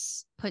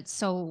has put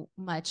so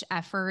much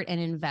effort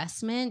and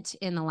investment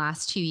in the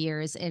last 2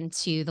 years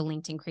into the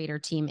LinkedIn creator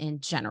team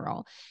in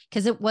general,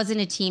 because it wasn't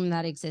a team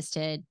that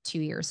existed 2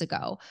 years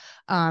ago.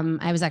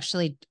 I was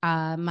actually,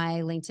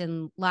 my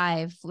LinkedIn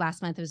Live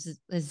last month was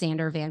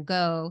Xander Van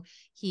Gogh.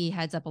 He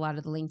heads up a lot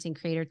of the LinkedIn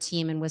creator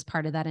team and was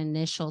part of that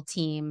initial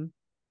team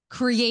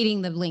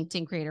creating the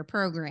LinkedIn creator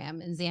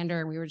program. And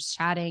Xander, we were just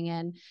chatting,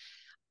 and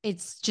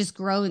it's just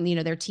grown,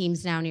 their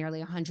team's now nearly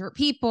 100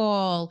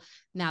 people.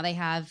 Now they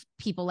have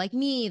people like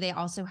me. They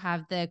also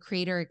have the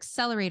Creator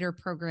Accelerator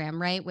program,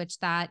 right? Which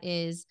that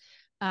is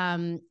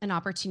an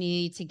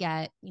opportunity to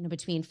get,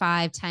 between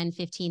 $5,000,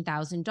 $10,000,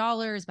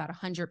 $15,000. About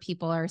 100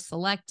 people are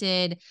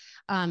selected.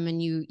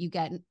 And you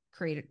get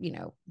created,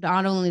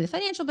 not only the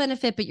financial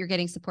benefit, but you're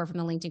getting support from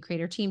the LinkedIn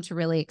Creator team to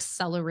really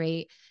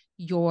accelerate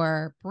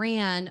your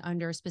brand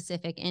under a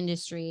specific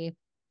industry.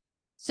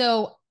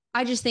 So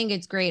I just think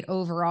it's great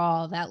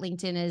overall that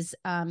LinkedIn has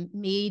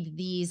made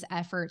these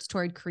efforts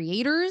toward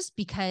creators,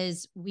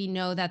 because we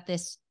know that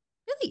this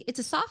really, it's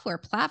a software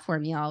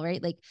platform, y'all,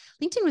 right? Like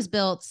LinkedIn was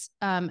built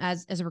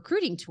as a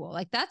recruiting tool.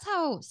 Like that's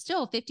how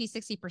still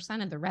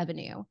 50-60% of the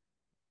revenue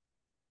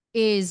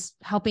is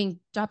helping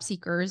job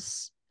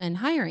seekers and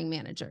hiring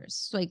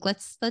managers. Like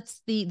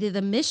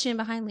the mission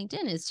behind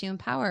LinkedIn is to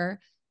empower,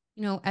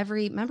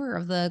 every member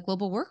of the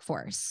global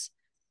workforce.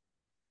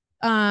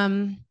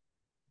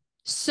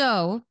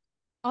 So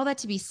all that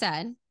to be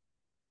said,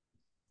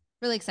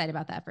 really excited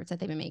about the efforts that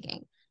they've been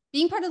making.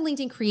 Being part of the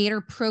LinkedIn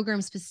Creator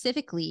Program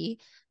specifically,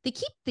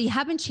 they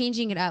have been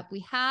changing it up.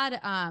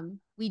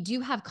 We do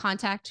have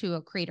contact to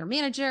a creator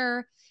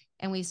manager,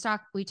 and we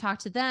talk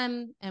to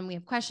them, and we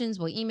have questions,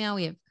 we'll email,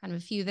 we have kind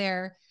of a few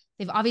there.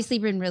 They've obviously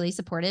been really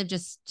supportive,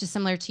 just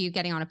similar to you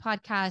getting on a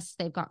podcast.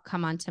 They've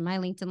come on to my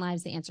LinkedIn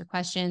Lives, they answer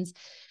questions.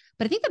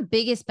 But I think the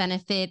biggest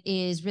benefit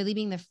is really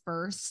being the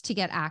first to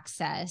get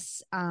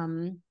access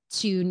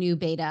to new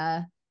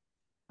beta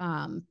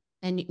and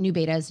new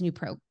betas, new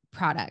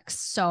products.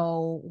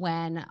 So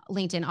when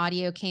LinkedIn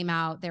Audio came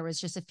out, there was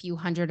just a few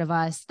hundred of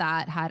us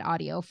that had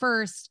audio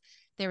first.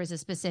 There was a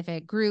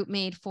specific group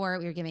made for it.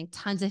 We were giving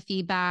tons of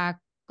feedback,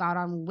 got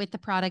on with the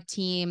product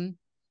team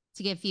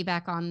to give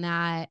feedback on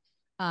that.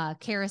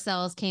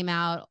 Carousels came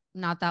out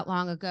not that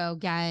long ago.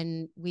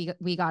 Again,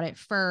 we got it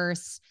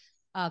first.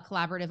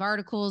 Collaborative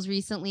articles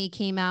recently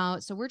came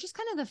out. So we're just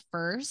kind of the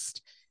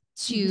first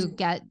to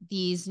get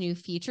these new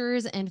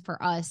features. And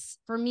for us,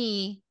 for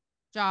me,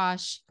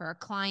 Josh, for our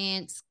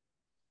clients,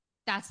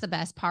 that's the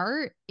best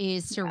part,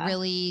 is to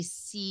really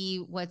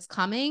see what's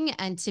coming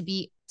and to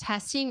be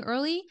testing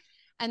early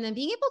and then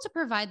being able to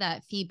provide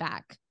that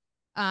feedback,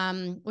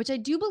 which I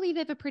do believe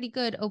they have a pretty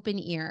good open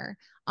ear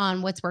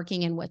on what's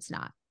working and what's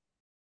not.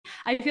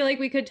 I feel like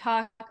we could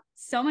talk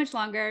so much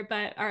longer,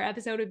 but our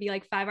episode would be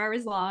like 5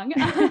 hours long.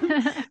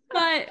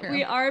 But True.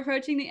 We are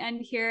approaching the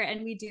end here,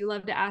 and we do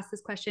love to ask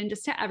this question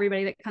just to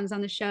everybody that comes on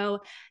the show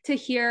to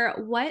hear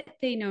what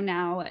they know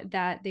now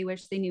that they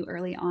wish they knew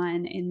early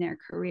on in their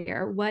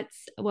career. What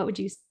would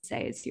you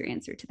say is your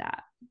answer to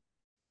that?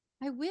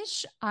 I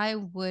wish I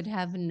would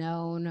have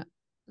known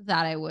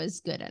that I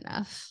was good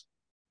enough.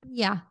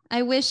 Yeah,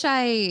 I wish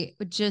I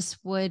just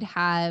would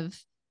have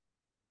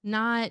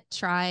not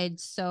tried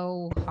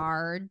so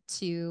hard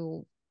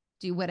to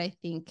do what I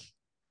think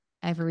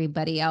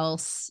everybody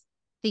else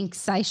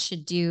thinks I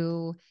should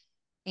do,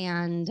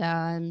 and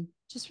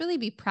just really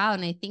be proud.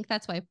 And I think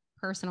that's why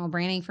personal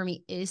branding for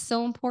me is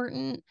so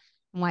important,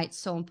 and why it's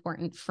so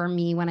important for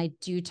me when I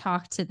do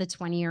talk to the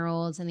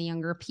 20-year-olds and the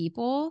younger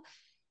people,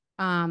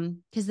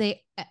 because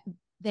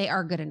they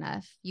are good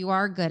enough. You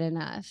are good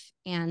enough.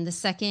 And the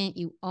second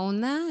you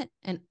own that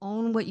and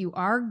own what you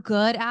are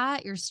good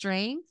at, your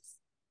strengths,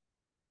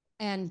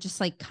 and just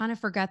like kind of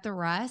forget the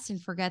rest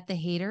and forget the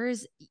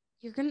haters,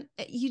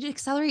 you'd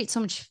accelerate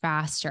so much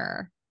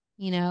faster,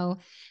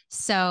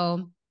 So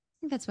I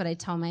think that's what I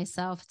tell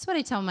myself. It's what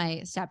I tell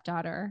my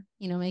stepdaughter,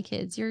 my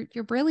kids, you're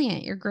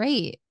brilliant. You're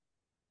great.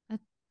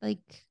 Like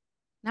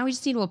now we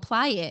just need to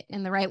apply it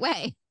in the right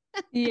way.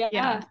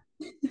 Yeah.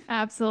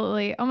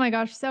 Absolutely. Oh my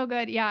gosh. So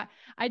good. Yeah.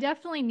 I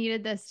definitely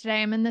needed this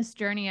today. I'm in this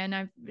journey, and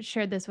I've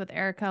shared this with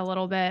Erica a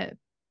little bit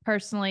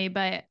personally,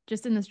 but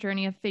just in this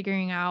journey of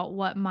figuring out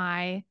what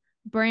my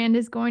brand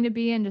is going to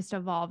be and just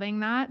evolving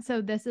that.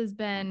 So this has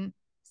been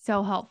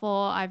so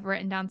helpful. I've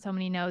written down so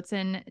many notes,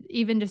 and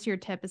even just your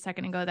tip a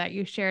second ago that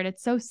you shared,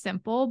 it's so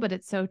simple, but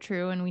it's so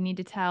true. And we need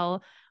to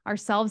tell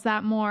ourselves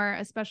that more,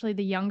 especially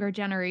the younger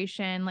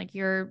generation. Like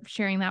you're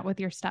sharing that with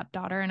your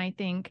stepdaughter. And I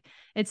think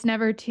it's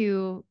never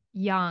too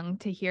young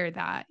to hear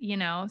that,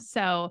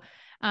 so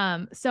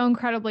so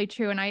incredibly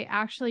true. And I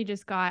actually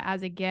just got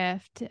as a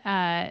gift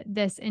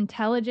this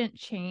Intelligent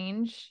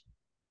Change.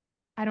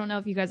 I don't know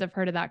if you guys have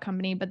heard of that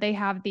company, but they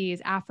have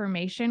these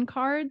affirmation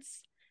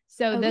cards.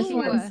 So this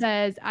one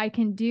says, I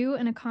can do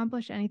and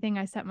accomplish anything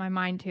I set my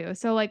mind to.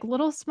 So like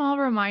little small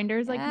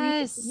reminders, like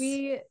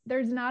we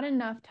there's not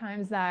enough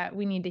times that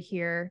we need to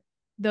hear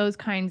those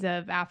kinds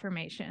of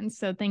affirmations.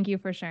 So thank you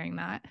for sharing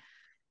that.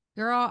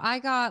 Girl, I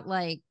got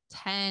like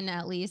 10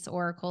 at least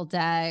Oracle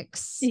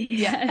decks.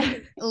 Yeah.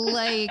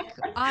 Like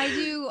I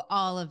do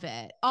all of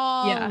it.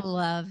 All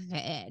of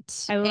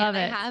it. I love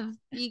it.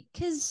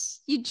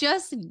 Because you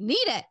just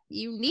need it.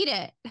 You need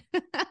it.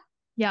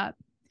 Yeah.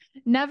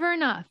 Never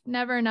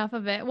enough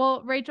of it.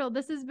 Well, Rachel,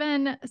 this has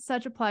been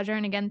such a pleasure.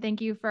 And again, thank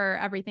you for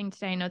everything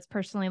today. I know it's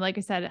personally, like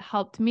I said, it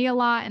helped me a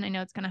lot, and I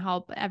know it's going to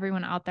help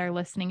everyone out there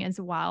listening as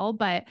well,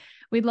 but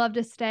we'd love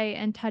to stay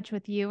in touch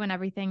with you and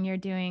everything you're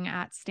doing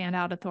at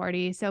StandOut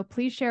Authority. So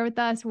please share with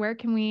us, where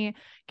can we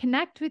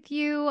connect with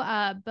you,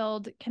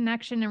 build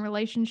connection and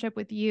relationship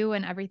with you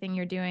and everything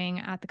you're doing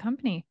at the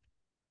company?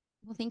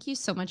 Well, thank you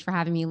so much for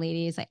having me,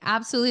 ladies. I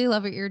absolutely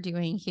love what you're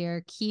doing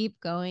here. Keep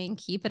going.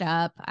 Keep it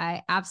up.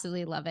 I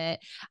absolutely love it.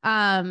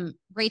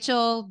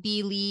 Rachel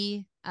B.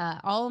 Lee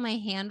All of my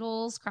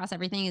handles across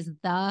everything is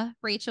the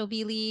Rachel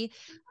B. Lee.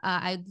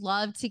 I'd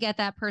love to get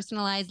that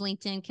personalized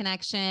LinkedIn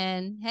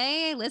connection.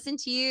 Hey, listen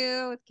to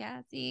you with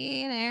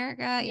Cassie and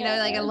Erica. You know,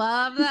 like I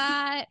love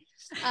that.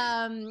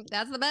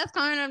 That's the best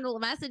kind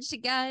of message to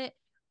get.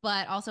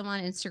 But also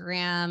on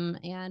Instagram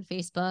and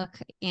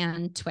Facebook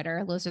and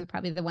Twitter. Those are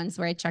probably the ones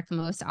where I check the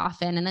most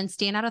often. And then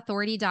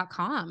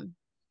standoutauthority.com.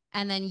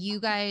 And then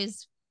you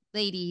guys,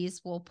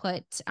 ladies, will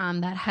put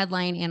that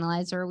headline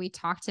analyzer we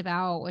talked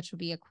about, which would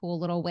be a cool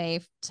little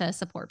way to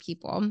support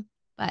people.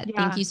 But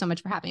thank you so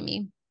much for having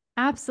me.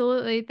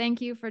 Absolutely.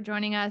 Thank you for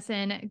joining us,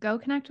 and go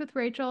connect with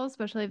Rachel,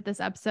 especially if this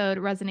episode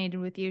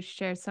resonated with you. She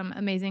shares some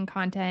amazing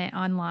content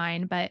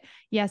online. But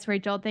yes,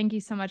 Rachel, thank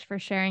you so much for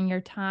sharing your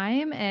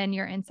time and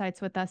your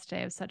insights with us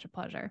today. It was such a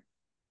pleasure.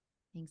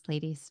 Thanks,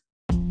 ladies.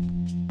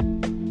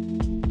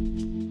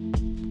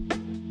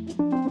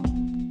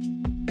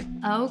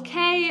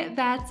 Okay,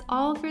 that's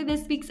all for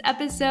this week's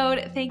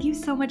episode. Thank you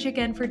so much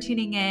again for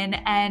tuning in.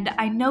 And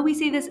I know we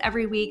say this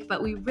every week,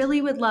 but we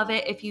really would love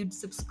it if you'd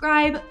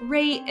subscribe,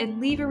 rate,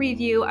 and leave a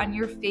review on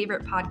your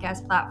favorite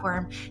podcast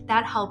platform.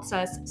 That helps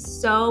us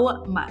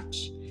so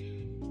much.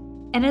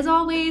 And as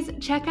always,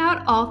 check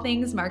out all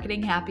things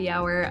Marketing Happy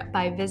Hour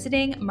by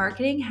visiting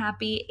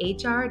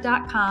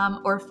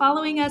marketinghappyhr.com or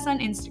following us on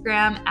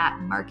Instagram at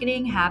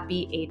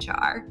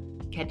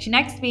marketinghappyhr. Catch you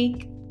next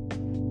week.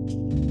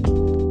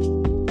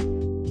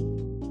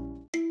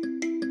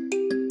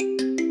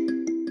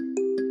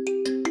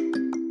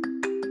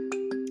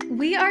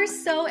 We are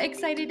so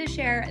excited to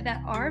share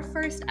that our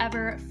first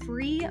ever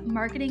free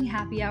Marketing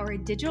Happy Hour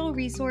digital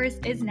resource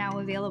is now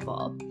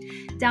available.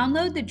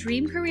 Download the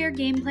Dream Career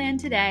Game Plan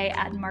today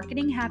at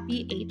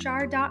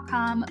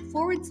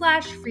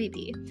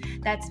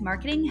marketinghappyhr.com/freebie. That's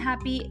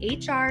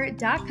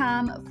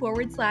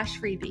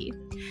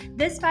marketinghappyhr.com/freebie.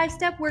 This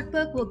 5-step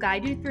workbook will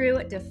guide you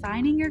through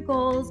defining your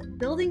goals,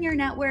 building your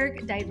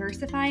network,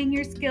 diversifying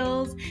your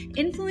skills,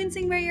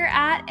 influencing where you're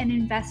at, and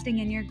investing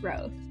in your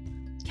growth.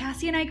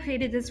 Cassie and I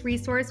created this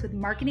resource with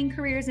marketing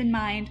careers in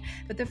mind,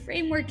 but the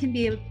framework can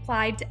be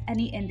applied to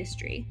any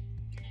industry.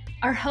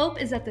 Our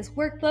hope is that this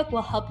workbook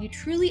will help you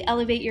truly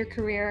elevate your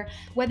career,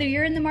 whether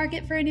you're in the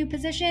market for a new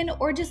position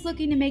or just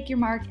looking to make your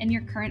mark in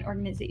your current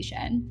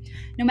organization.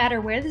 No matter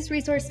where this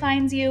resource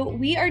finds you,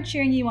 we are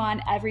cheering you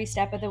on every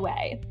step of the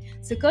way.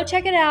 So go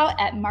check it out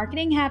at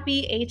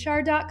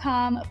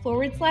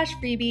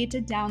marketinghappyhr.com/freebie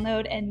to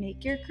download and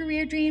make your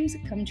career dreams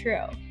come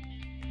true.